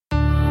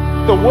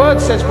The word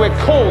says we're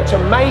called to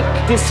make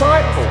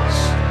disciples.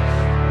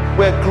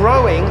 We're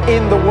growing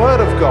in the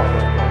word of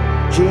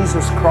God.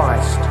 Jesus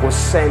Christ was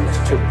sent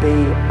to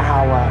be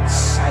our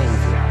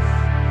Savior.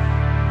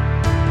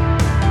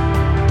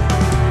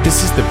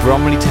 This is the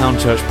Bromley Town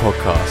Church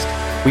podcast.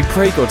 We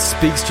pray God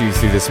speaks to you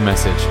through this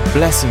message,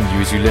 blessing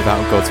you as you live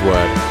out God's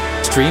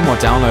word. Stream or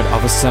download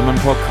other sermon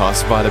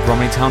podcasts via the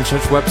Bromley Town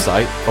Church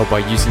website or by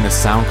using the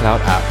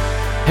SoundCloud app.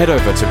 Head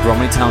over to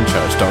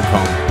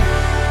bromleytownchurch.com.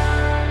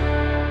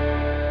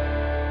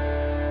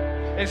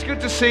 It's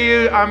good to see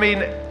you. I mean,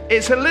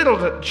 it's a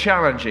little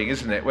challenging,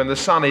 isn't it, when the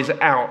sun is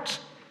out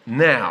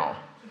now?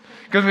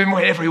 Because we've been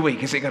waiting every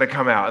week, is it going to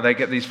come out? And they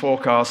get these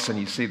forecasts and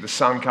you see the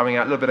sun coming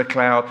out, a little bit of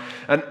cloud.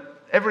 And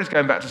everybody's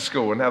going back to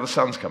school and now the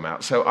sun's come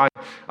out. So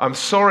I'm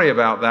sorry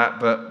about that,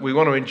 but we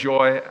want to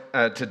enjoy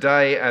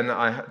today, and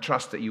I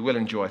trust that you will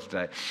enjoy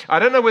today. I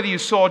don't know whether you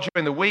saw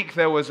during the week,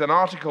 there was an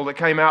article that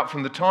came out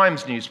from the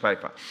Times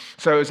newspaper.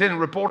 So it was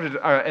reported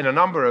in a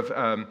number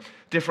of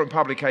different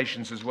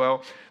publications as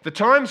well. The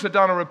Times had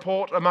done a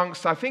report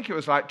amongst, I think it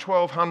was like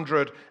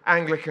 1,200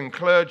 Anglican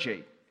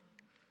clergy.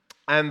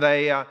 And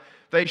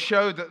they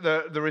showed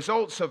that the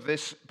results of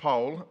this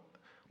poll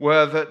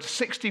were that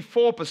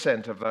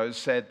 64% of those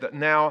said that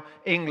now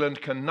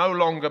England can no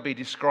longer be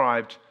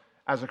described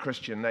as a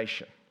Christian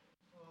nation.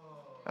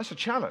 That's a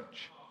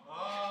challenge.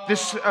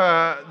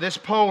 This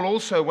poll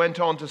also went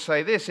on to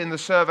say this. In the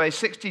survey,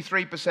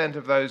 63%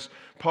 of those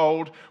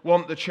polled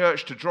want the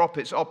church to drop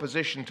its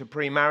opposition to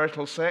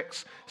premarital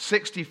sex,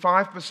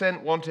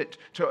 65% want it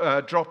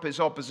to drop its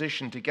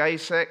opposition to gay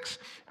sex,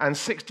 and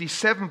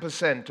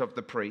 67% of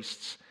the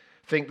priests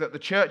think that the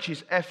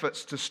church's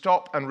efforts to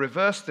stop and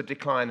reverse the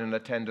decline in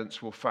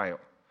attendance will fail.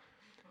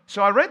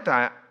 So I read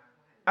that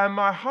and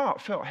my heart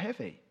felt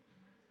heavy,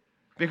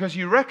 because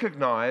you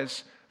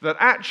recognize that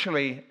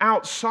actually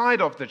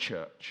outside of the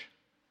church,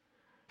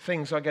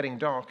 things are getting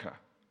darker.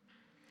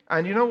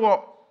 And you know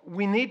what?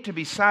 We need to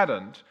be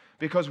saddened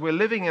because we're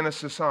living in a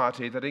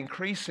society that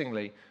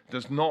increasingly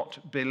does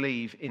not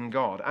believe in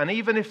God. And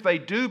even if they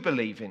do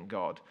believe in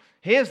God,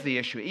 here's the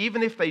issue.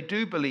 Even if they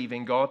do believe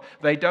in God,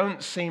 they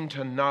don't seem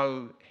to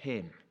know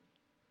Him.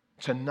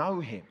 To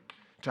know Him.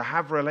 To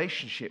have a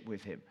relationship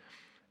with Him.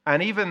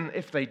 And even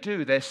if they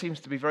do, there seems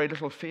to be very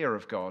little fear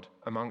of God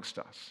amongst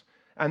us.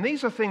 And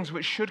these are things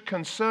which should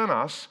concern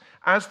us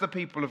as the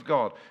people of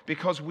God,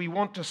 because we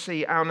want to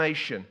see our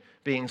nation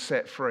being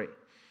set free.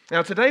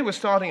 Now today we're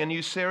starting a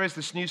new series.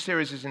 This new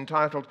series is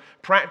entitled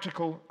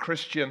Practical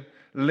Christian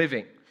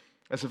Living.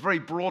 It's a very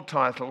broad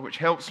title which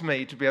helps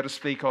me to be able to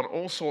speak on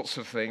all sorts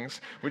of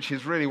things, which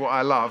is really what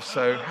I love,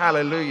 so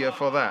hallelujah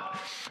for that.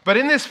 But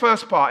in this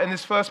first part,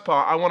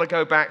 I want to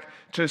go back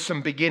to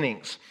some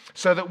beginnings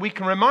so that we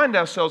can remind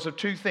ourselves of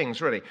two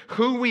things really.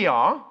 Who we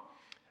are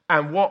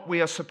and what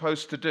we are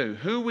supposed to do.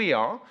 Who we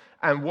are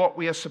and what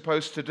we are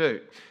supposed to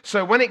do.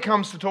 So when it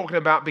comes to talking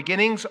about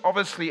beginnings,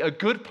 obviously a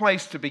good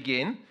place to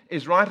begin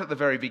is right at the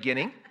very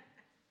beginning,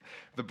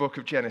 the book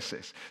of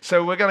Genesis.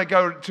 So we're going to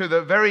go to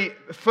the very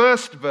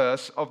first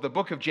verse of the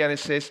book of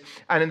Genesis,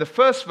 and in the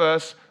first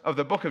verse of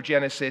the book of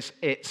Genesis,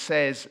 it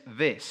says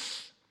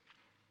this: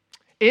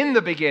 "In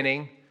the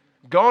beginning,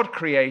 God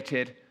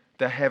created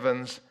the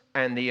heavens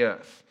and the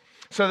earth."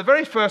 So the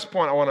very first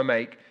point I want to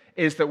make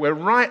is that we're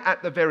right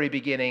at the very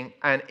beginning,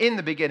 and in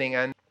the beginning,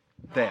 and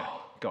there,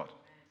 God.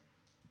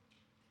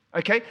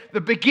 Okay? The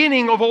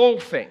beginning of all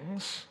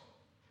things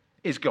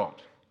is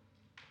God.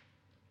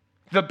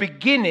 The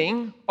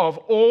beginning of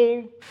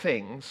all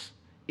things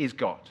is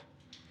God.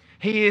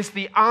 He is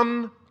the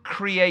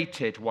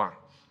uncreated one.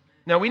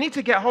 Now, we need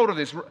to get hold of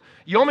this.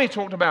 Yomi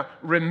talked about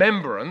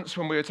remembrance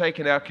when we were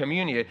taking our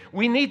communion.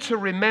 We need to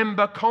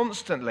remember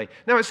constantly.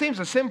 Now, it seems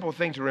a simple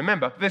thing to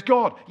remember. There's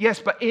God, yes,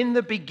 but in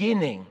the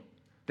beginning,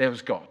 there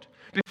was God.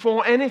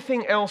 Before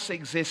anything else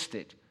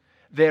existed,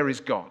 there is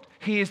God.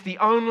 He is the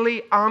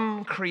only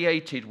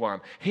uncreated one.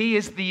 He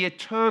is the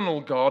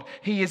eternal God.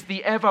 He is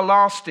the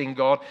everlasting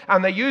God.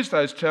 And they use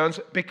those terms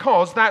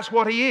because that's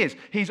what He is.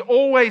 He's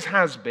always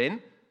has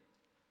been.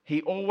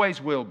 He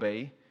always will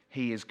be.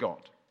 He is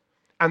God.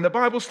 And the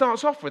Bible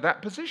starts off with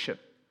that position.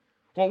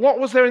 Well, what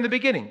was there in the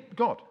beginning?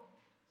 God.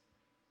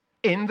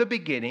 In the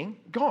beginning,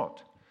 God.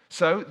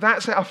 So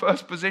that's our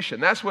first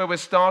position. That's where we're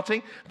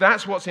starting.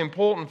 That's what's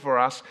important for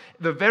us.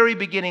 The very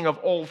beginning of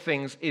all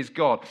things is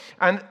God.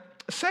 And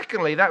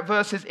secondly, that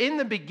verse is, in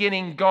the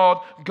beginning,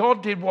 God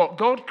did what?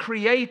 God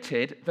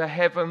created the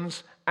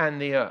heavens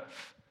and the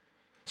earth.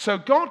 So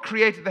God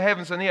created the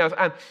heavens and the earth.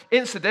 And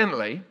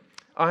incidentally,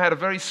 I had a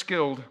very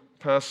skilled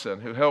person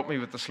who helped me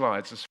with the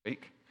slides this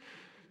week.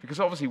 Because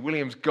obviously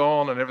William's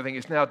gone and everything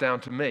is now down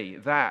to me.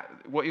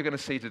 What you're going to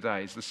see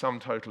today is the sum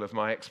total of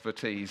my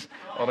expertise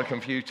on a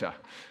computer.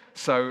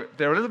 So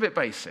they're a little bit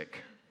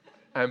basic.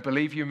 And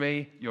believe you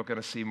me, you're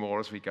going to see more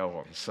as we go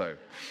on. So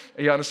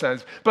you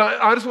understand? But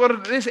I just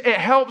wanted this. It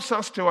helps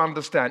us to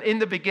understand. In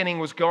the beginning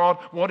was God.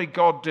 What did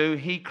God do?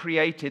 He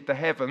created the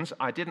heavens.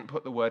 I didn't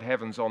put the word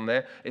heavens on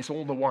there. It's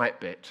all the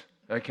white bit.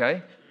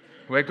 Okay?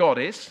 Where God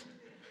is.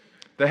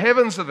 The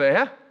heavens are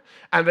there.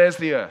 And there's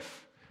the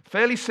earth.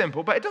 Fairly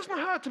simple, but it doesn't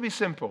hurt to be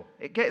simple.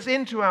 It gets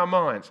into our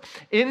minds.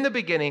 In the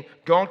beginning,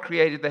 God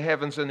created the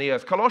heavens and the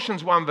earth.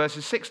 Colossians 1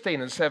 verses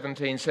 16 and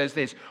 17 says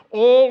this,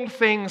 all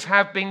things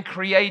have been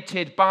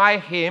created by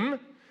him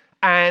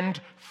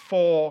and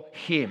for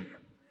him.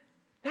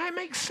 Now it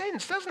makes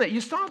sense, doesn't it?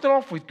 You started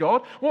off with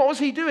God. What was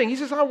he doing? He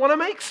says, I want to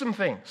make some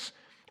things.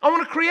 I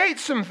want to create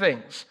some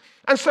things.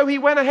 And so he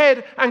went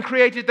ahead and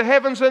created the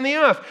heavens and the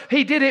earth.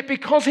 He did it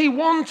because he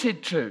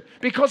wanted to,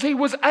 because he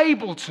was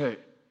able to.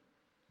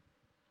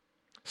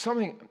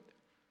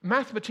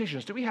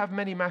 Mathematicians, do we have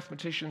many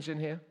mathematicians in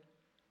here?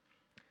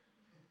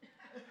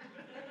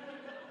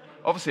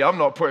 Obviously, I'm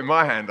not putting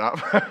my hand up.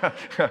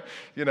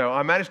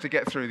 I managed to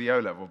get through the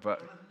O-level,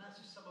 but...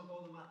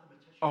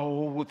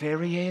 Oh,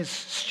 there he is,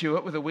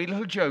 Stuart, with a wee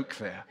little joke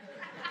there.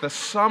 The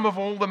sum of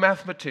all the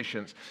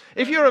mathematicians.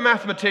 If you're a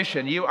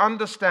mathematician, you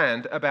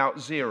understand about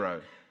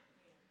zero.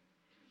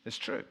 It's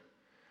true.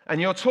 And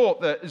you're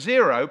taught that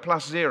 0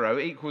 plus 0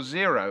 equals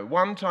 0.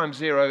 1 times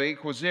 0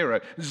 equals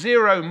 0.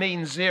 0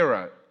 means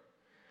 0.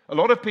 A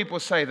lot of people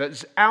say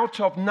that out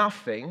of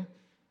nothing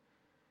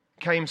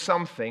came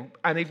something,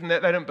 and even they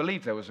don't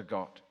believe there was a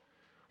God.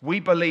 We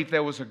believe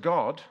there was a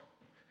God,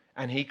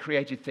 and he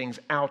created things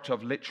out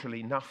of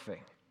literally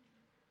nothing,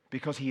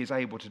 because he is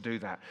able to do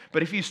that.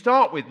 But if you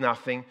start with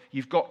nothing,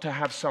 you've got to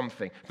have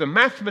something. The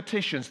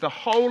mathematicians, the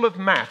whole of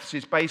maths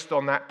is based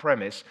on that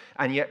premise,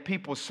 and yet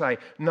people say,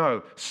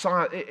 no,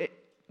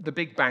 the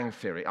Big Bang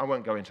Theory. I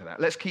won't go into that.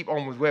 Let's keep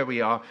on with where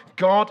we are.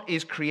 God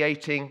is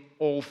creating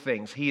all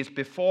things. He is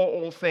before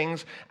all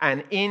things,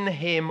 and in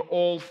him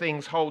all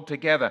things hold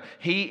together.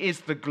 He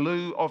is the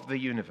glue of the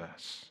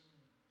universe.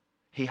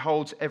 He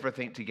holds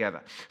everything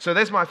together. So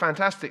there's my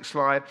fantastic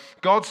slide.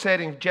 God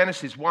said in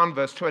Genesis 1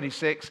 verse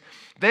 26,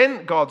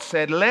 then God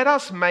said, let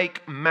us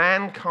make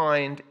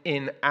mankind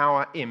in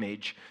our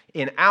image,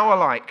 in our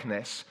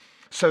likeness,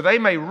 so they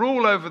may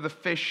rule over the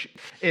fish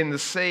in the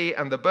sea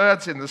and the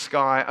birds in the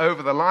sky,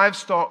 over the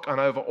livestock and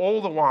over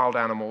all the wild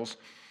animals,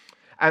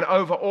 and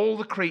over all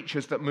the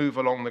creatures that move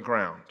along the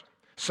ground.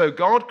 So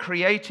God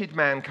created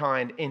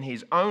mankind in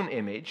his own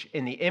image.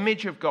 In the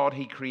image of God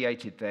he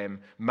created them.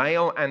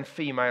 Male and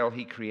female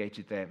he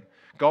created them.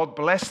 God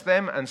blessed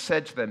them and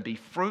said to them, be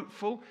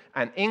fruitful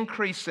and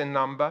increase in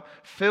number,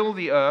 fill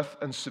the earth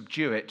and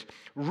subdue it,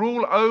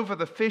 rule over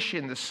the fish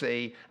in the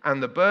sea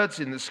and the birds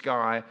in the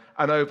sky,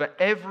 and over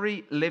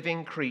every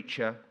living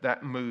creature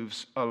that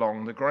moves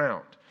along the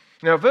ground.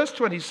 Now, verse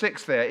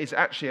 26 there is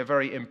actually a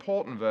very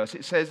important verse.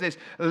 It says this,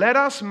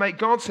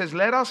 God says,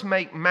 let us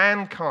make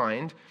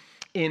mankind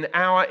in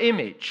our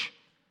image.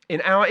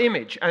 In our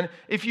image. And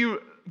if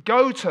you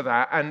go to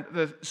that and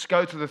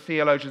go to the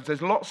theologians,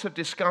 there's lots of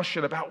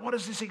discussion about what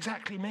does this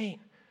exactly mean.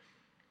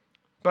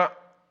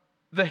 But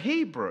the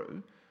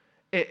Hebrew,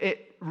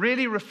 it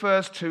really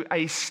refers to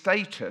a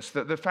status,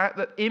 that the fact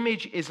that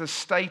image is a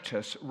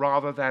status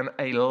rather than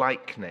a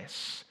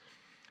likeness.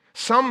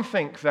 Some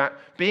think that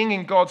being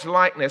in God's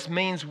likeness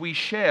means we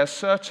share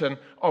certain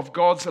of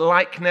God's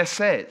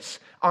likenesses,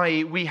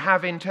 i.e. we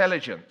have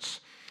intelligence,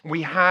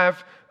 we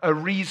have a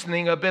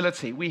reasoning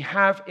ability, we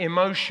have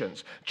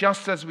emotions,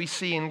 just as we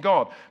see in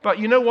God. But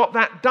you know what?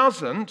 That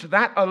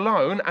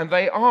alone, and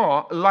they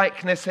are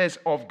likenesses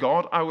of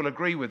God, I will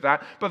agree with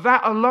that, but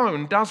that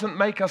alone doesn't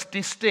make us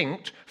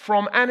distinct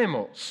from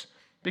animals.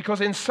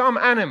 Because in some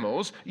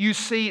animals, you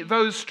see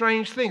those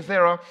strange things.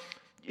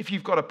 If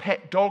you've got a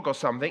pet dog or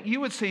something, you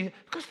would see,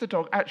 because the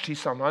dog actually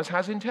sometimes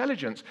has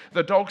intelligence,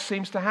 the dog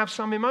seems to have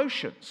some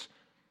emotions.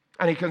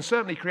 And he can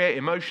certainly create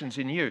emotions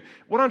in you.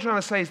 What I'm trying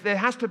to say is there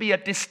has to be a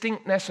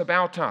distinctness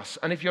about us.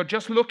 And if you're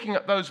just looking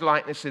at those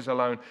likenesses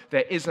alone,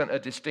 there isn't a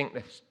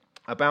distinctness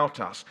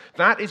about us.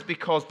 That is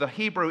because the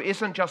Hebrew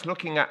isn't just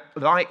looking at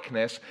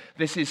likeness.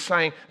 This is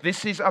saying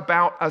this is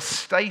about a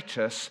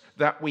status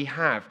that we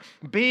have.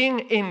 Being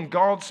in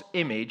God's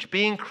image,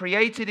 being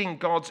created in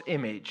God's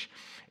image,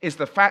 is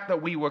the fact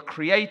that we were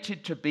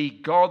created to be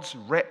God's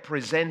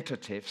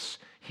representatives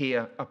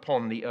here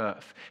upon the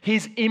earth.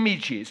 His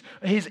images,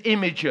 his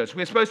imagers.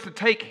 We're supposed to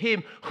take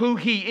him, who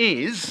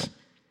he is,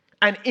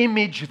 and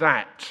image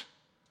that.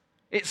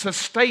 It's a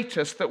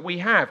status that we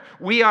have.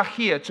 We are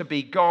here to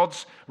be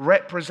God's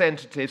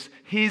representatives,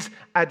 his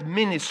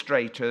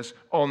administrators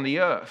on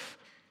the earth.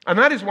 And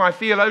that is why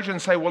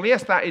theologians say, well,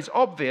 yes, that is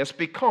obvious,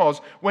 because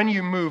when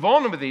you move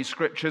on with these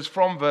scriptures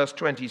from verse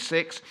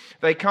 26,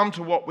 they come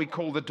to what we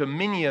call the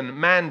dominion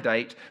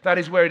mandate. That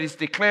is where it is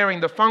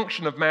declaring the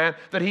function of man,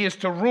 that he is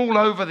to rule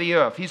over the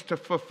earth. He's to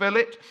fulfill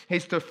it,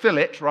 he's to fill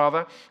it,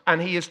 rather, and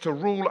he is to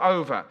rule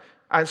over.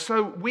 And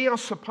so we are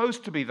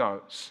supposed to be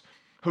those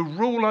who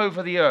rule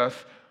over the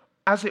earth.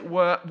 As it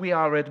were, we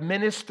are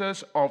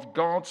administrators of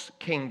God's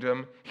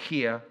kingdom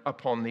here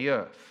upon the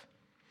earth.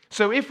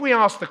 So if we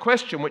ask the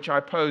question which I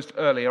posed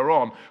earlier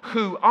on,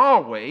 who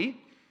are we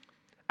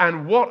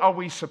and what are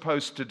we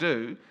supposed to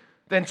do,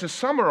 then to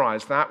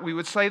summarize that, we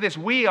would say this: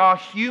 we are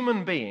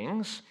human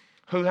beings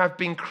who have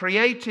been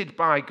created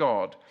by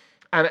God,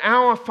 and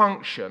our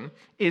function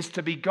is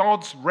to be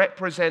God's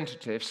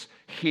representatives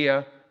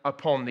here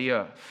upon the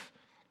earth.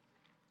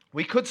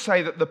 We could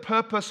say that the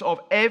purpose of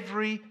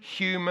every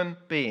human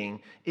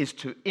being is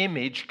to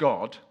image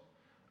God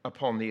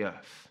upon the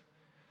earth.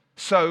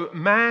 So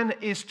man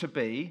is to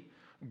be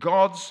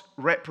God's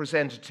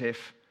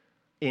representative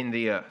in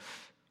the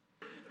earth.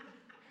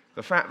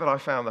 The fact that I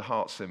found the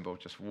heart symbol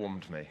just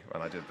warmed me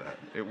when I did that.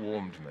 It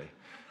warmed me.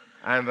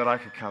 And that I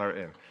could colour it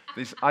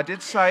in. I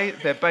did say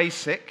they're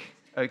basic,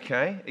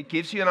 okay? It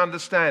gives you an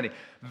understanding.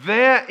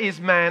 There is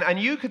man, and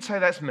you could say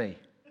that's me.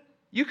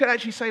 You could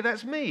actually say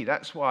that's me.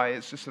 That's why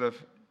it's just sort of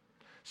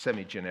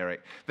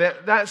semi-generic.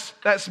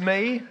 That's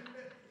me.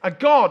 And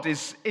God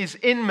is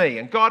in me,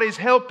 and God is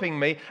helping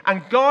me,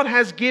 and God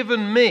has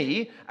given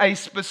me a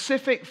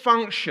specific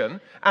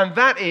function, and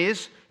that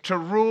is to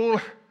rule.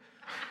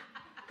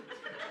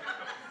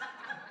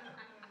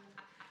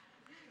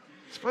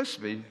 It's supposed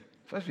to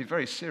be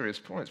very serious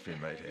points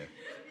being made here.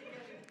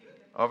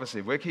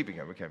 Obviously, we're keeping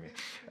it.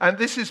 And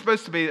this is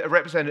supposed to be a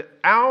representative.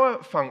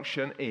 Our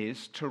function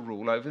is to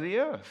rule over the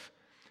earth.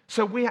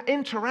 So we are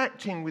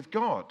interacting with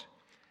God,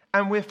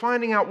 and we're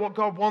finding out what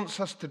God wants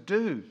us to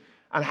do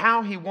and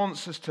how he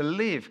wants us to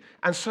live.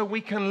 And so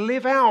we can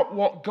live out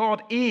what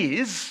God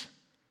is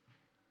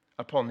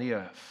upon the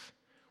earth.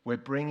 We're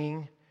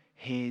bringing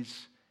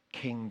his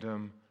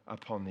kingdom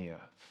upon the earth.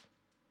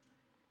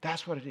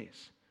 That's what it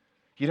is.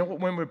 You know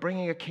what? When we're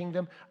bringing a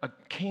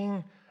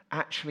king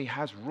actually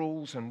has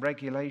rules and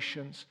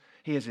regulations.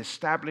 He has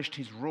established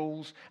his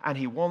rules, and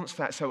he wants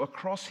that. So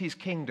across his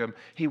kingdom,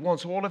 he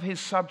wants all of his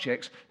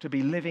subjects to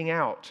be living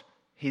out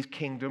his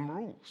kingdom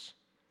rules.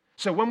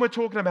 So when we're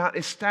talking about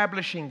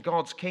establishing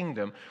God's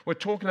kingdom, we're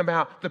talking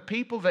about the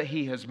people that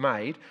he has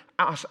made,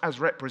 us as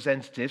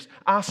representatives,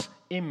 us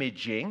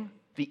imaging,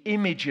 the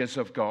images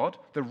of God,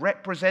 the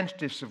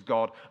representatives of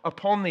God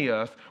upon the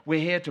earth. We're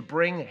here to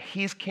bring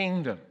his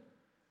kingdom,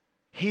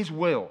 his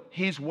will,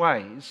 his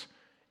ways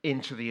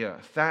into the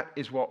earth. That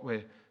is what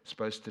we're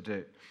supposed to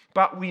do.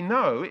 But we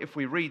know, if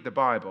we read the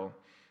Bible,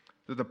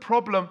 that the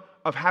problem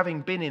of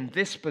having been in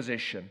this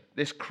position,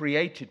 this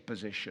created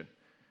position,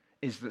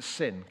 is that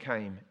sin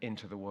came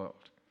into the world.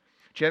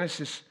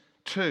 Genesis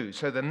 2,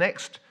 so the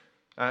next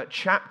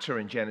chapter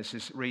in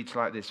Genesis reads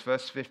like this,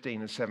 verse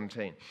 15 and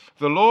 17.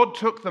 The Lord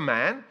took the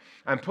man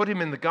and put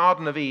him in the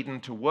Garden of Eden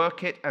to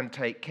work it and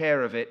take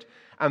care of it.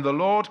 And the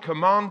Lord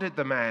commanded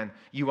the man,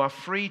 you are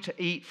free to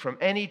eat from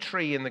any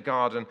tree in the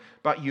garden,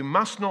 but you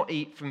must not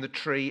eat from the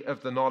tree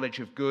of the knowledge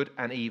of good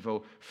and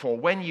evil, for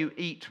when you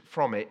eat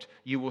from it,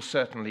 you will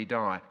certainly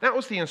die. That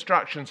was the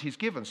instructions he's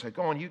given. So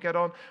go on, you get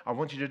on. I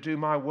want you to do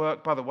my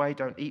work. By the way,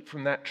 don't eat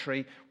from that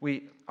tree.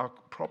 We are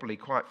probably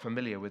quite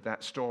familiar with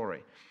that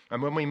story.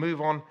 And when we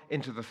move on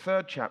into the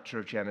third chapter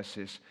of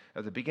Genesis,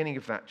 at the beginning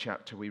of that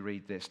chapter, we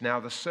read this. Now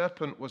the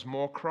serpent was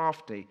more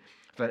crafty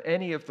than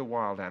any of the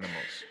wild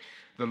animals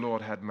the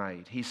Lord had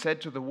made. He said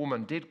to the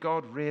woman, did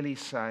God really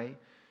say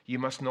you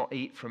must not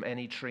eat from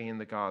any tree in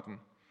the garden?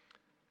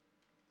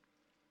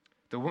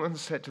 The woman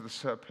said to the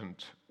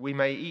serpent, we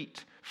may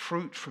eat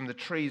fruit from the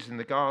trees in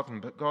the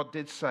garden, but God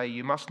did say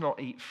you must not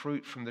eat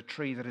fruit from the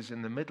tree that is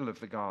in the middle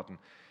of the garden,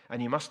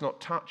 and you must not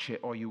touch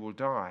it or you will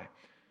die.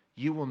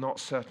 You will not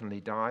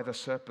certainly die, the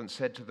serpent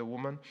said to the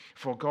woman,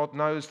 for God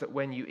knows that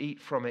when you eat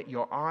from it,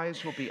 your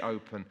eyes will be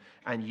open,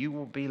 and you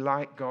will be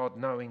like God,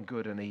 knowing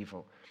good and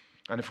evil.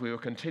 And if we will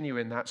continue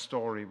in that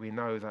story, we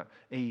know that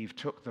Eve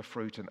took the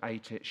fruit and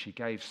ate it. She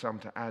gave some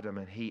to Adam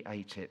and he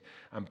ate it.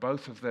 And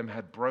both of them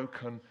had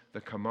broken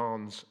the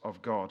commands of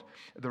God.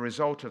 The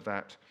result of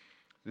that,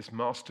 this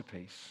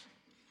masterpiece,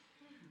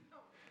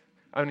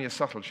 only a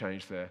subtle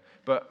change there,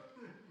 but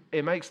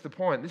it makes the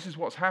point. This is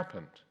what's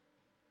happened.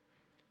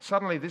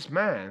 Suddenly this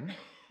man,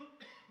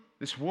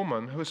 this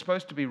woman who is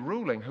supposed to be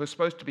ruling, who is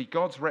supposed to be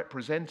God's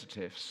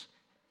representatives,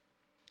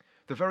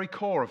 the very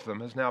core of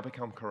them has now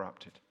become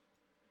corrupted.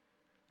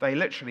 They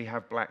literally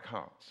have black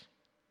hearts.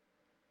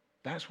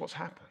 That's what's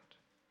happened.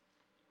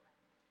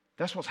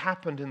 That's what's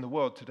happened in the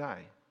world today.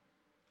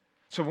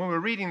 So when we're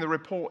reading the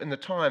report in the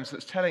Times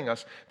that's telling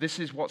us this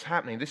is what's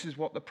happening, this is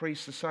what the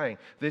priests are saying,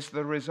 this are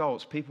the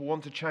results, people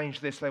want to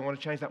change this, they want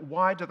to change that.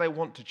 Why do they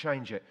want to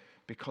change it?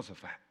 Because of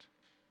that.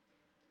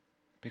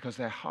 Because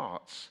their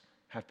hearts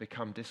have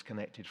become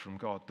disconnected from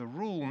God. The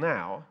rule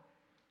now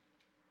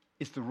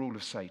is the rule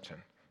of Satan.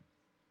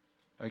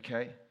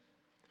 Okay?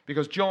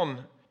 Because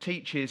John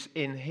teaches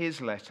in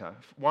his letter,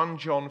 1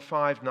 John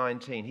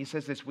 5:19, he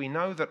says this, we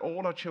know that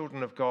all are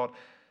children of God,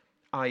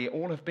 i.e.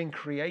 all have been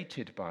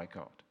created by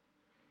God,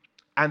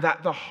 and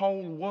that the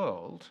whole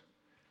world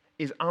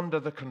is under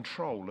the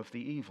control of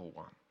the evil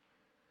one.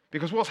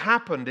 Because what's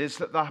happened is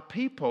that the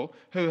people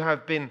who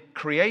have been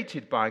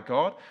created by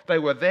God, they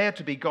were there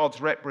to be God's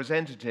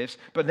representatives,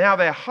 but now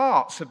their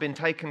hearts have been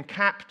taken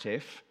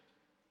captive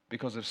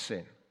because of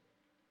sin.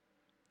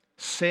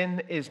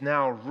 Sin is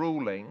now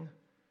ruling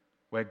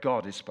where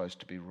God is supposed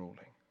to be ruling.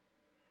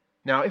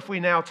 Now, if we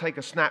now take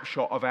a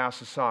snapshot of our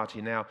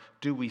society now,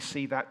 do we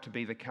see that to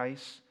be the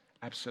case?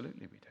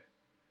 Absolutely we do.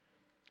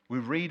 We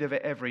read of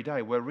it every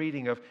day. We're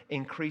reading of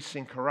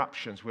increasing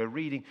corruptions. We're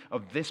reading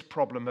of this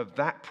problem, of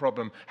that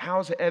problem.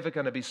 How's it ever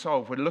going to be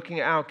solved? We're looking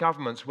at our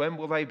governments. When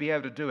will they be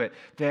able to do it?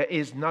 There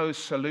is no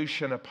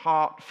solution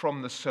apart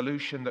from the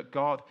solution that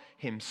God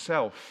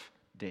himself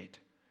did.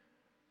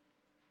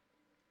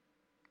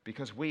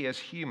 Because we as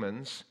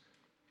humans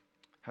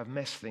have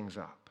messed things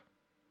up.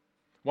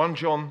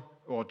 John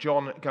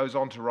goes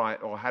on to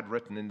write, or had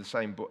written in the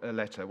same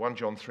letter, 1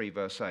 John 3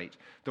 verse 8,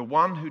 the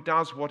one who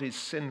does what is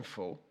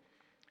sinful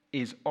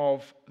is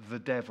of the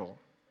devil.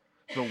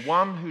 The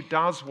one who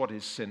does what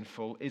is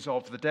sinful is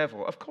of the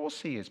devil. Of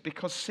course he is,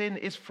 because sin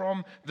is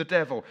from the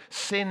devil.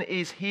 Sin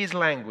is his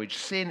language.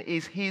 Sin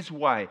is his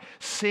way.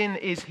 Sin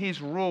is his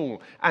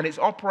rule, and it's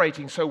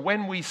operating. So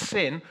when we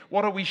sin,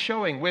 what are we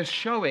showing? We're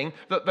showing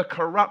that the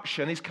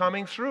corruption is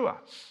coming through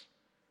us.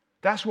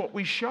 That's what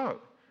we show.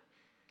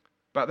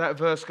 But that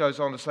verse goes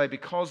on to say,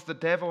 because the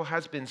devil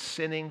has been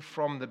sinning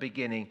from the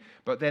beginning,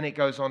 but then it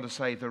goes on to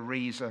say, the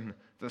reason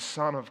the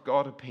Son of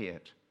God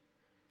appeared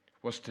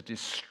was to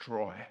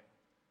destroy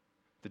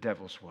the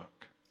devil's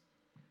work.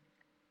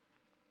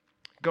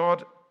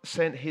 God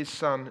sent his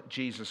Son,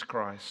 Jesus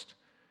Christ,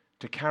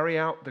 to carry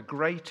out the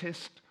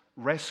greatest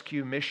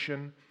rescue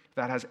mission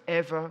that has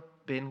ever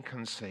been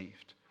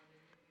conceived,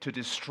 to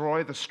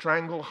destroy the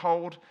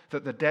stranglehold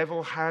that the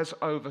devil has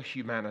over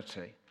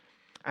humanity,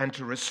 and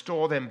to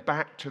restore them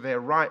back to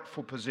their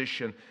rightful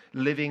position,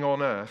 living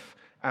on earth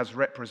as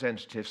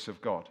representatives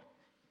of God.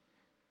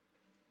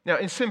 Now,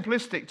 in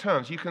simplistic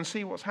terms, you can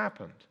see what's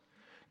happened.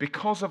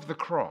 Because of the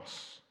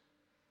cross,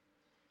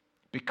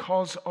 the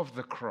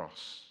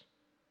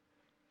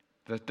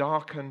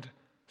darkened,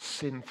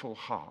 sinful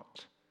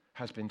heart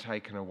has been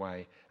taken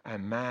away,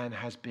 and man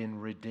has been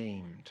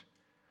redeemed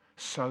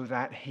so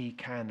that he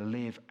can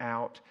live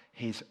out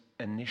his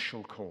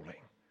initial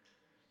calling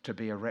to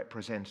be a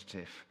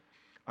representative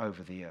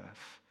over the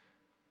earth.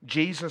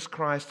 Jesus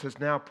Christ has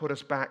now put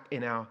us back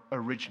in our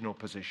original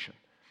position.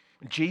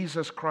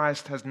 Jesus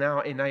Christ has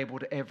now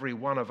enabled every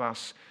one of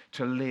us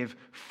to live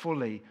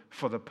fully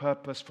for the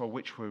purpose for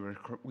which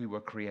we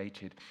were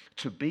created,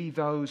 to be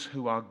those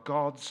who are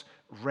God's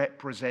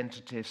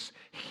representatives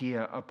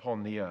here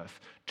upon the earth,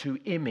 to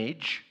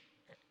image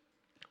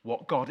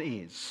what God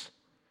is,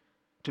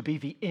 to be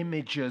the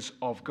imagers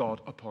of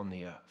God upon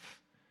the earth.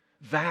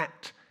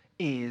 That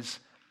is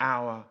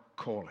our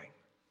calling.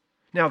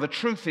 Now, the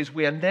truth is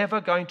we are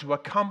never going to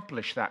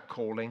accomplish that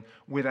calling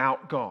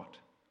without God.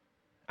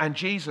 And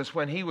Jesus,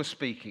 when he was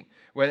speaking,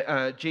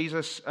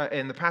 Jesus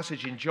in the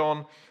passage in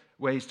John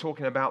where he's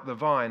talking about the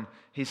vine,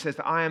 he says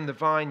that I am the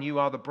vine, you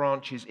are the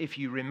branches. If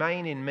you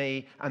remain in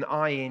me and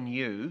I in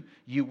you,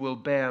 you will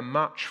bear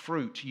much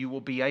fruit. You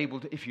will be able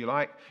to, if you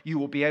like, you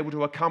will be able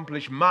to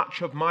accomplish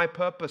much of my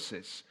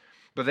purposes.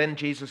 But then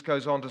Jesus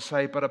goes on to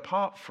say, but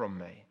apart from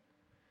me,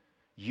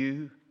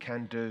 you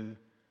can do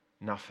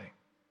nothing.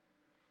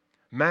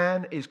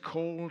 Man is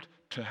called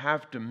to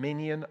have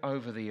dominion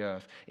over the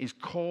earth, is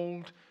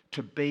called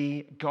to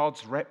be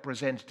God's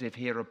representative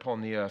here upon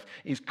the earth,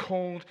 is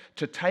called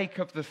to take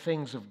of the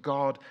things of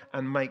God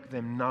and make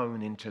them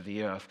known into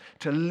the earth,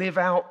 to live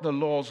out the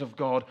laws of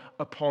God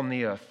upon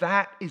the earth.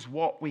 That is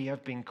what we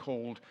have been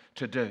called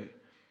to do.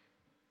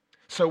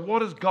 So what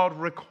does God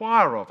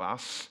require of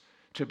us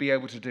to be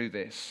able to do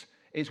this?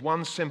 It's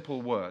one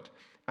simple word,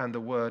 and the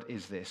word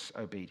is this: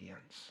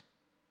 obedience.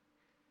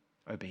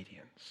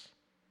 Obedience.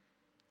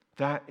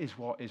 That is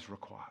what is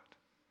required.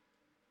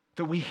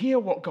 That we hear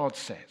what God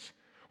says.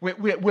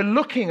 We're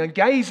looking and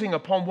gazing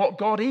upon what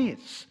God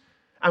is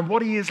and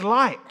what he is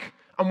like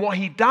and what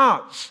he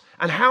does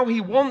and how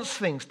he wants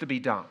things to be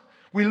done.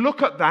 We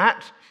look at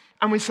that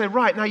and we say,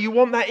 right, now you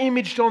want that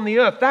imaged on the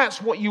earth. That's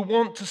what you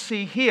want to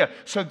see here.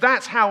 So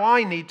that's how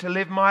I need to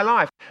live my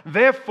life.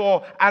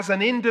 Therefore, as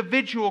an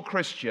individual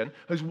Christian,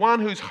 as one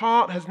whose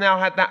heart has now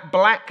had that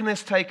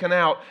blackness taken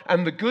out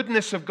and the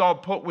goodness of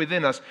God put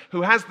within us,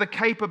 who has the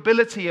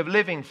capability of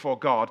living for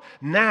God,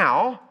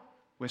 now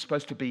we're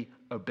supposed to be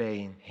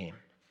obeying him.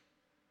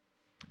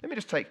 Let me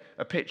just take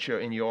a picture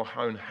in your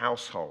own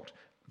household.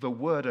 The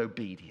word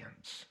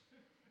obedience.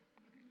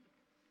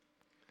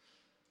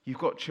 You've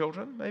got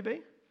children,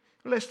 maybe?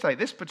 Let's say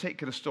this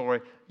particular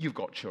story, you've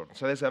got children.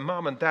 So there's a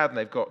mum and dad and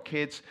they've got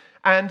kids.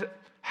 And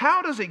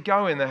how does it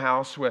go in the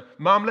house where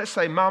let's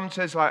say mum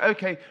says like,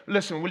 okay,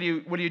 listen, will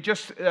you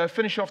just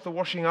finish off the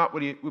washing up?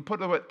 We'll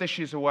put the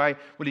dishes away?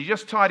 Will you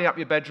just tidy up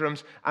your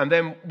bedrooms? And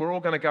then we're all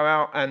going to go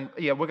out and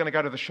we're going to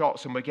go to the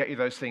shops and we'll get you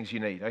those things you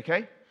need,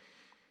 okay?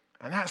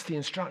 And that's the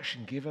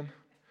instruction given.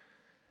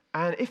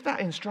 And if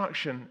that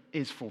instruction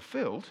is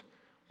fulfilled,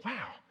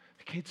 wow,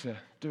 the kids are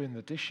doing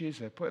the dishes,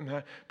 they're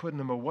putting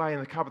them away in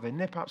the cupboard, they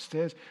nip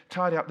upstairs,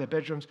 tidy up their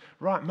bedrooms.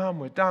 Right, Mum,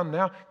 we're done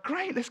now.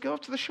 Great, let's go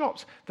off to the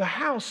shops. The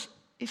house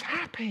is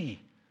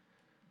happy.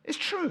 It's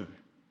true.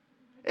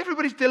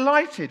 Everybody's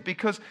delighted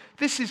because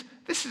this is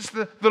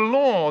the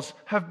laws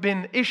have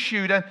been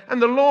issued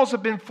and the laws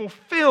have been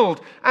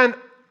fulfilled. And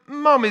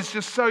Mum is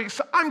just so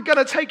excited. I'm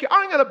going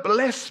to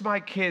bless my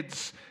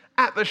kids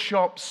at the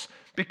shops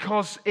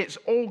because it's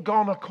all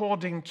gone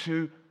according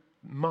to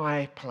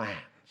my plans.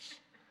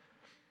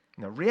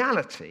 Now,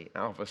 reality,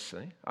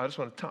 obviously, I just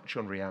want to touch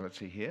on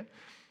reality here,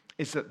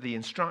 is that the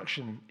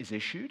instruction is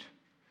issued,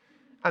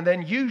 and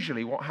then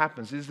usually what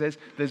happens is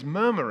there's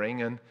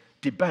murmuring and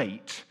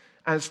debate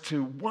as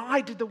to why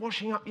did the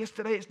washing up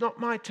yesterday? It's not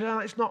my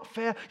turn. It's not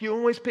fair. You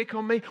always pick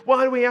on me.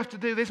 Why do we have to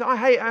do this? I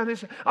hate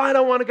this. I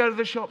don't want to go to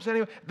the shops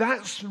anyway.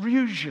 That's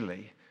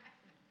usually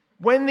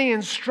when the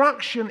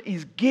instruction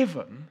is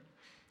given,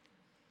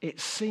 it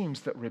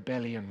seems that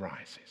rebellion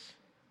rises.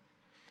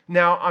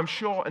 Now, I'm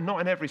sure, and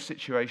not in every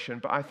situation,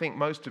 but I think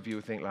most of you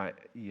would think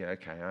like, yeah,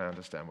 okay, I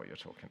understand what you're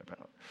talking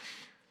about.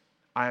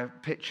 I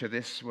picture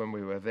this when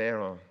we were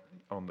there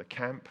on the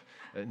camp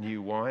at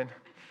New Wine.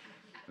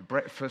 The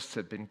breakfast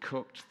had been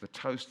cooked, the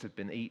toast had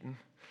been eaten,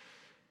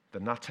 the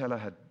Nutella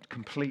had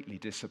completely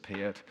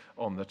disappeared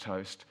on the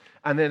toast.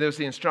 And then there was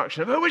the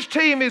instruction of, which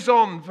team is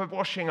on for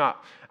washing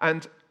up?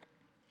 And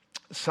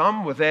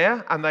some were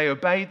there and they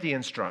obeyed the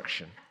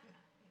instruction.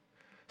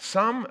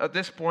 Some at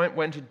this point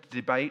went into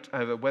debate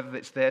over whether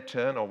it's their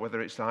turn or whether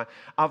it's thine.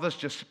 Others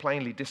just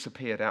plainly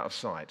disappeared out of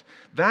sight.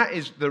 That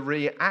is the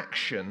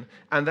reaction,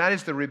 and that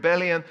is the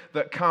rebellion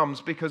that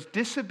comes because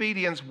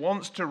disobedience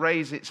wants to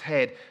raise its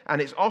head,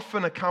 and it's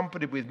often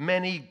accompanied with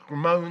many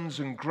moans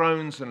and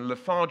groans and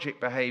lethargic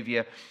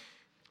behavior.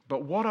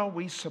 But what are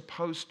we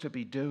supposed to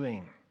be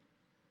doing?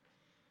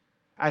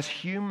 As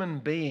human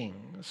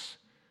beings,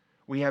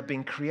 we have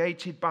been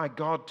created by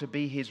God to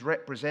be his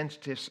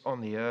representatives on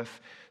the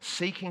earth,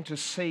 seeking to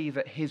see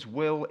that his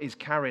will is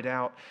carried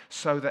out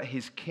so that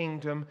his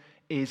kingdom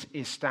is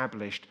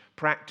established.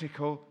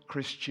 Practical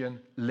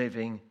Christian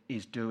living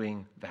is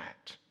doing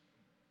that.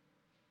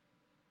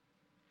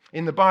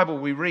 In the Bible,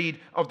 we read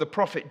of the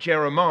prophet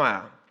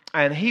Jeremiah,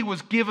 and he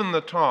was given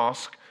the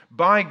task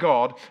by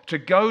God to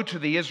go to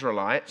the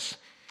Israelites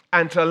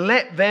and to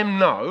let them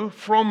know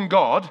from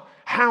God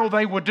how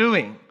they were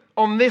doing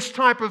on this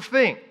type of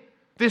thing.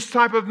 This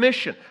type of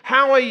mission.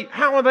 How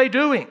are they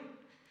doing?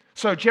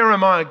 So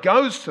Jeremiah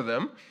goes to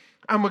them,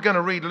 and we're going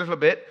to read a little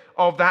bit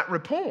of that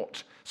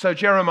report. So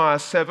Jeremiah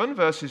 7,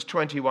 verses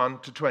 21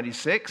 to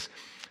 26.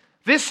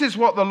 This is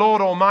what the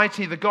Lord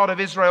Almighty, the God of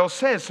Israel,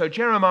 says. So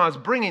Jeremiah's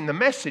bringing the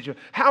message of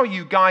how are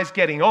you guys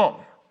getting on?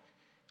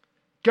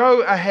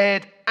 Go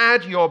ahead,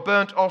 add your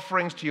burnt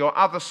offerings to your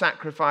other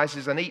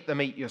sacrifices and eat the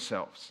meat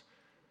yourselves.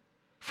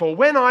 For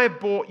when I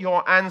brought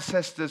your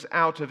ancestors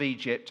out of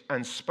Egypt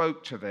and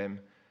spoke to them,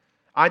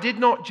 I did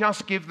not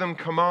just give them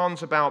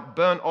commands about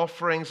burnt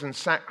offerings and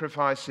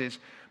sacrifices,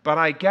 but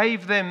I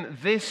gave them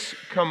this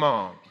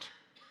command: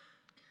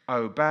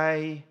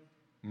 obey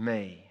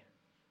me,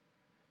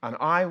 and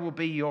I will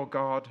be your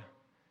God,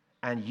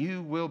 and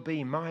you will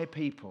be my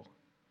people.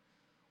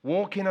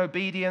 Walk in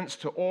obedience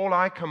to all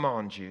I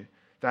command you,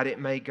 that it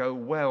may go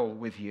well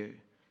with you.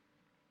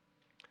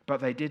 But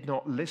they did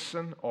not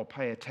listen or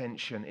pay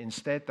attention.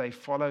 Instead, they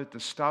followed the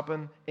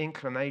stubborn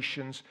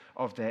inclinations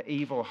of their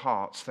evil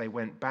hearts. They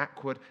went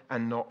backward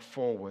and not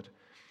forward.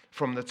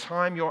 From the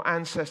time your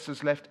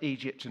ancestors left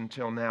Egypt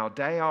until now,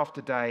 day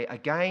after day,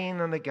 again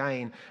and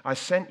again, I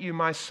sent you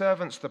my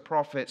servants, the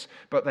prophets,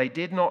 but they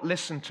did not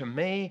listen to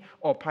me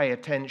or pay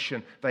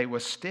attention. They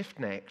were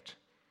stiff-necked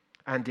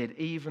and did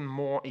even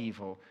more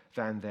evil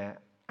than their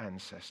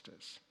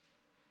ancestors.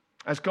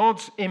 As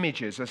God's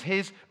images, as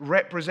his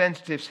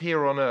representatives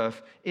here on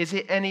earth, is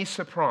it any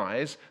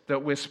surprise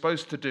that we're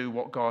supposed to do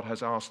what God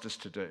has asked us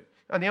to do?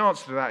 And the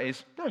answer to that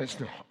is, no, it's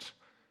not.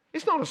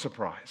 It's not a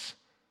surprise.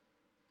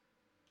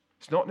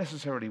 It's not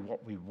necessarily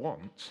what we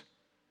want,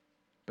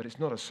 but it's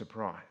not a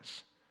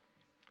surprise.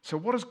 So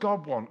what does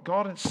God want?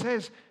 God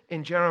says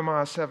in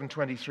Jeremiah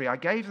 7:23, I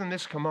gave them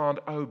this command,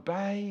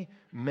 obey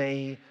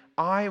me.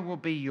 I will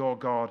be your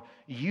God.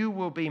 You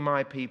will be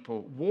my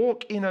people.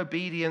 Walk in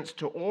obedience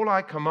to all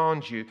I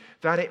command you,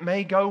 that it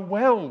may go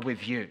well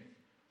with you.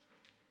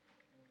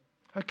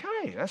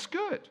 Okay, that's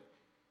good.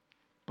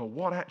 But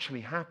what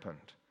actually happened?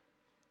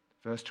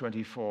 Verse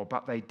 24,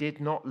 but they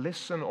did not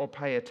listen or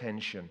pay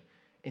attention.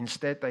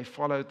 Instead, they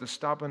followed the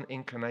stubborn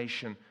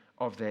inclination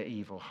of their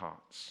evil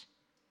hearts.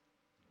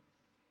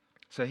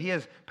 So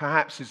here's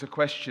perhaps is a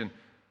question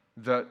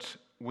that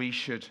we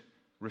should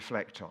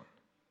reflect on.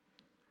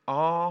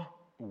 Are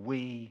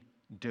we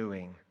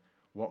doing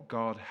what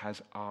God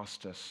has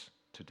asked us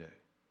to do?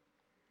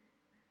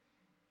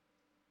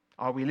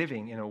 Are we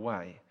living in a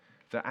way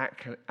that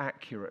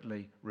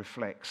accurately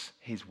reflects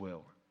his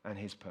will and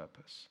his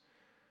purpose?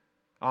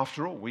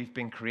 After all, we've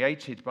been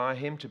created by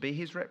him to be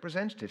his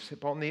representatives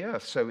upon the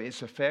earth. So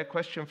it's a fair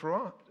question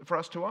for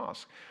us to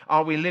ask.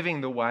 Are we living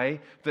the way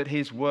that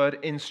his word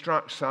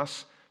instructs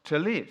us to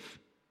live?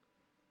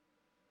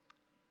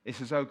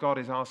 It's as though God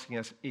is asking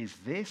us, is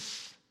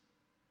this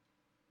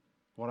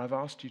what I've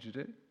asked you to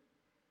do?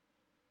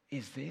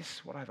 Is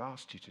this what I've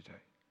asked you to do?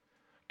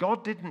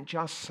 God didn't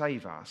just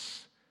save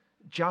us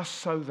just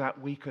so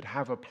that we could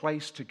have a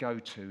place to go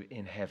to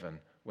in heaven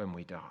when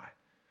we die.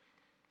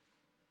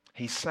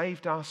 He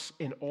saved us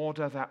in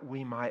order that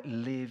we might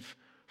live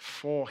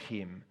for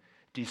him,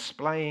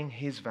 displaying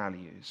his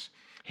values,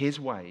 his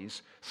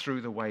ways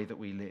through the way that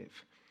we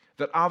live.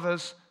 That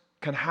others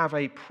can have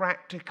a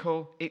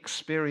practical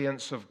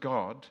experience of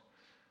God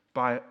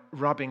by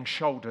rubbing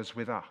shoulders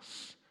with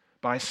us,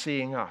 by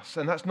seeing us.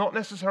 And that's not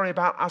necessarily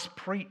about us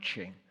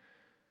preaching.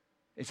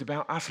 It's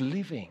about us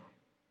living.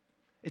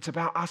 It's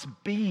about us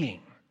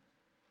being,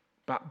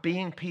 but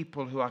being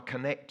people who are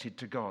connected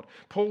to God.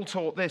 Paul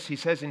taught this. He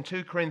says in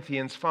 2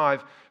 Corinthians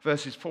 5,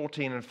 verses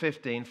 14 and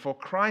 15, "For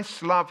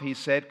Christ's love," he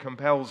said,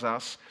 "compels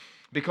us,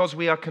 because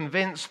we are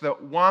convinced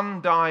that one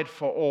died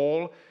for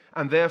all,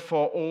 and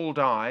therefore all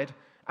died,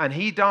 and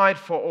he died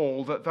for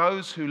all, that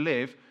those who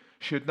live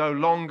should no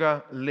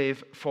longer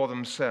live for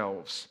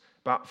themselves,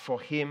 but for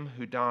him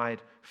who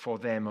died for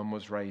them and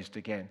was raised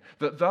again."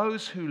 That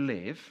those who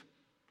live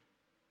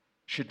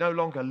should no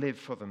longer live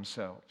for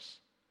themselves,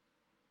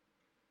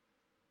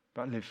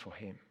 but live for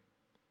him.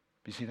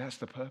 You see, that's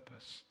the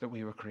purpose that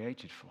we were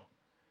created for.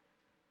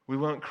 We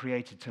weren't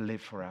created to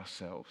live for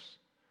ourselves.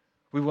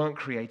 We weren't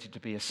created to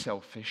be a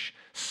selfish,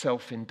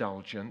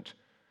 self-indulgent,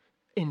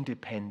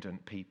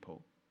 independent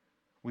people.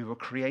 We were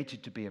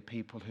created to be a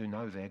people who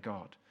know their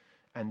God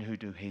and who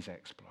do his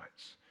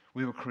exploits.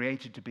 We were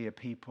created to be a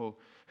people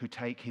who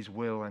take his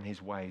will and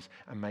his ways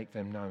and make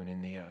them known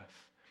in the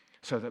earth,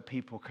 so that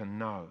people can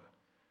know,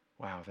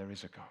 wow, there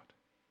is a God.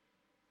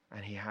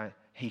 And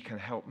he can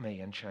help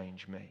me and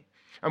change me.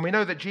 And we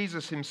know that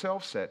Jesus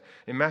himself said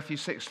in Matthew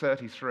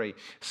 6:33,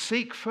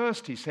 "Seek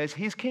first," he says,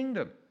 "his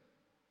kingdom."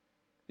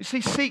 You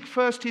see, seek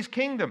first his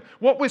kingdom.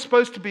 What we're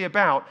supposed to be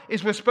about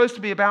is we're supposed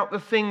to be about the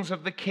things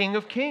of the King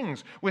of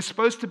Kings. We're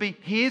supposed to be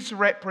his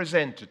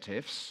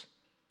representatives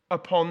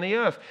upon the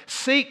earth.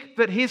 Seek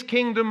that his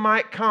kingdom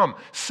might come.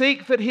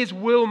 Seek that his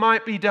will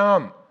might be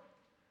done.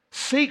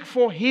 Seek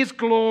for his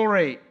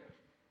glory.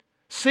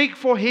 Seek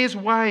for his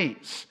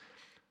ways.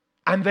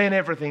 And then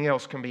everything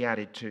else can be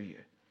added to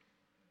you.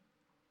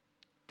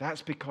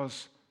 That's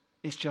because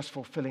it's just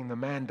fulfilling the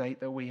mandate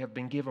that we have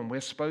been given.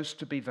 We're supposed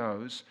to be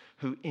those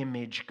who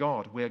image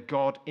God. We're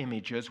God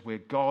imagers. We're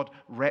God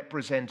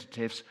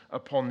representatives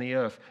upon the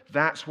earth.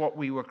 That's what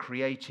we were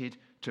created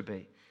to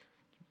be.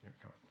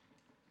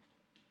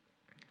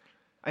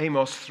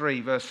 Amos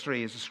 3, verse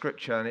 3 is a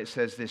scripture, and it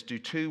says this: "Do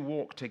two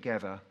walk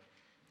together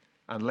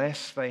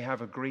unless they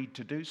have agreed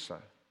to do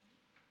so?"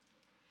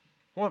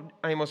 What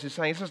Amos is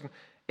saying is,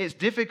 it's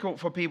difficult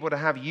for people to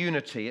have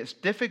unity. It's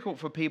difficult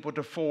for people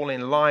to fall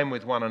in line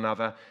with one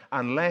another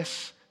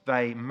unless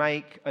they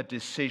make a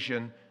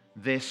decision,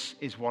 this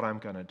is what I'm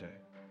going to do.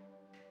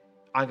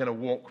 I'm going to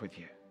walk with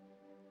you.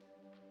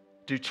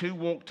 Do two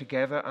walk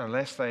together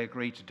unless they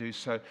agree to do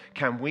so?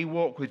 Can we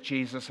walk with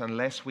Jesus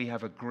unless we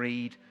have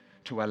agreed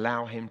to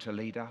allow him to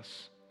lead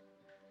us?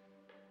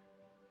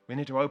 We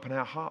need to open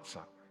our hearts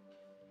up.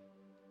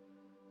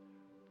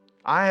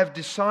 I have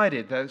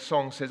decided, the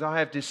song says, I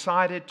have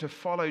decided to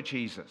follow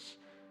Jesus.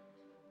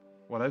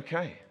 Well,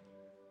 okay.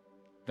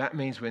 That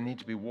means we need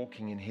to be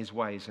walking in his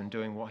ways and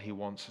doing what he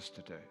wants us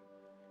to do.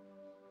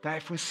 That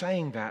if we're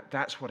saying that,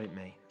 that's what it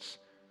means.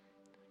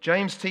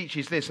 James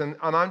teaches this, and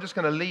I'm just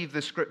going to leave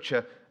the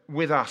scripture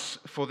with us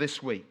for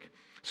this week.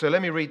 So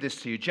let me read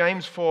this to you.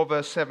 James 4,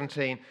 verse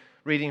 17,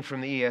 reading from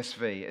the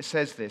ESV. It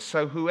says this: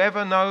 "So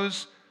whoever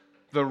knows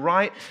the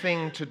right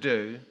thing to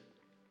do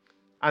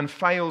and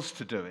fails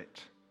to do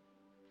it,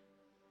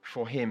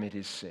 for him it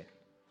is sin."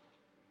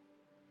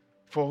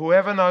 For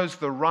whoever knows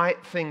the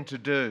right thing to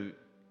do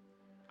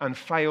and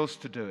fails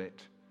to do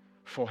it,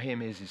 for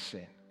him is his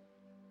sin.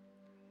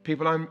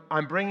 People,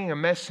 I'm bringing a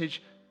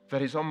message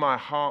that is on my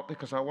heart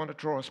because I want to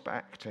draw us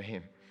back to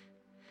him.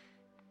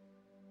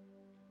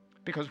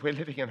 Because we're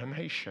living in a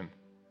nation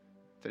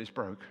that is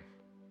broken.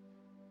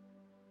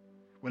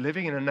 We're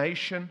living in a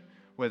nation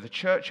where the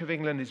Church of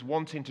England is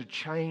wanting to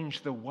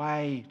change the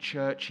way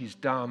church is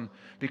done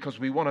because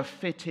we want to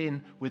fit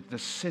in with the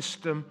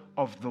system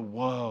of the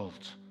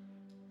world.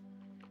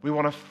 We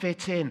want to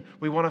fit in.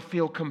 We want to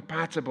feel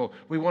compatible.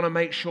 We want to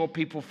make sure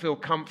people feel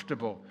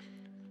comfortable.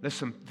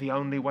 Listen, the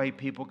only way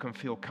people can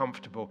feel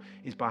comfortable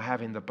is by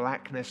having the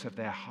blackness of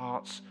their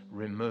hearts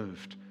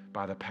removed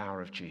by the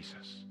power of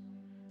Jesus.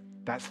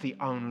 That's the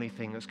only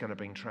thing that's going to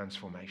bring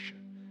transformation.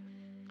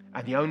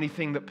 And the only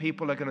thing that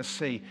people are going to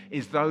see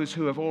is those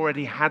who have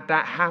already had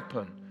that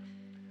happen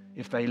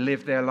if they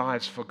live their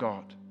lives for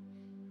God,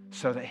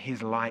 so that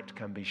his light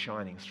can be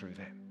shining through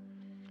them.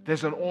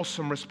 There's an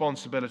awesome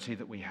responsibility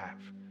that we have,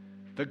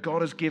 that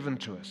God has given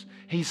to us.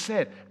 He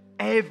said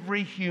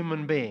every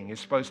human being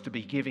is supposed to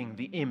be giving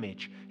the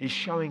image, is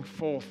showing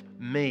forth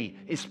me,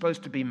 is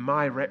supposed to be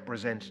my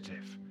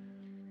representative.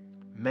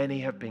 Many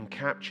have been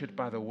captured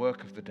by the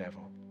work of the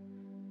devil.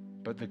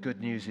 But the good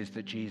news is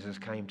that Jesus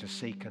came to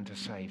seek and to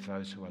save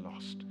those who are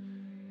lost.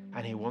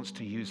 And he wants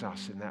to use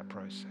us in that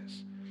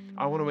process.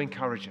 I want to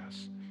encourage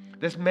us.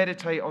 Let's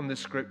meditate on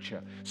this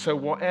scripture. So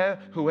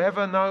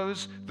whoever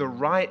knows the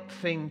right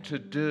thing to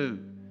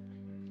do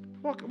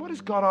What is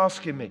God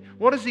asking me?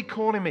 What is he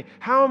calling me?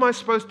 How am I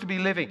supposed to be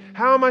living?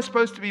 How am I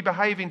supposed to be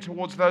behaving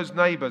towards those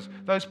neighbors,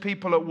 those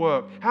people at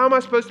work? How am I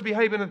supposed to be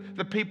behaving with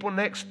the people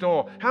next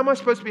door? How am I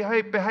supposed to be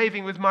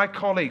behaving with my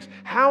colleagues?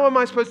 How am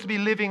I supposed to be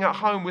living at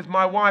home with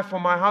my wife or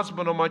my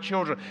husband or my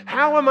children?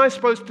 How am I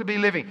supposed to be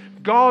living?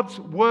 God's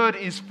word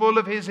is full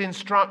of his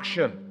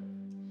instruction.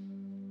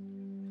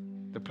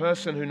 The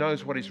person who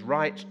knows what is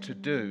right to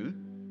do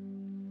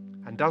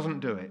and doesn't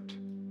do it,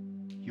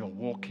 you're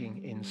walking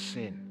in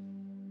sin.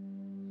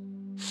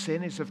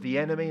 Sin is of the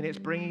enemy and it's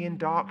bringing in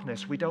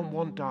darkness. We don't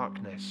want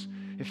darkness.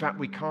 In fact,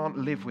 we can't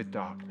live with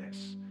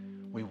darkness.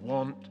 We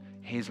want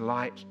his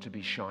light to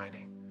be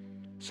shining.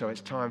 So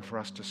it's time for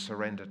us to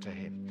surrender to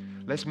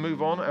him. Let's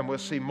move on, and we'll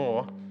see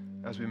more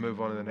as we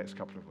move on in the next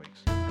couple of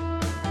weeks.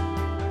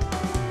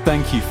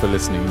 Thank you for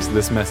listening to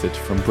this message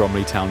from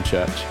Bromley Town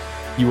Church.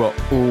 You are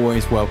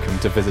always welcome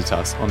to visit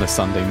us on a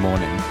Sunday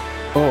morning,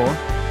 or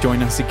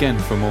join us again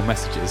for more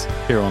messages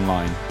here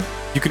online.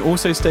 You can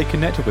also stay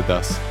connected with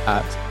us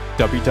at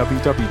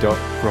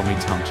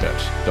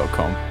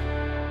www.bromleytownchurch.com.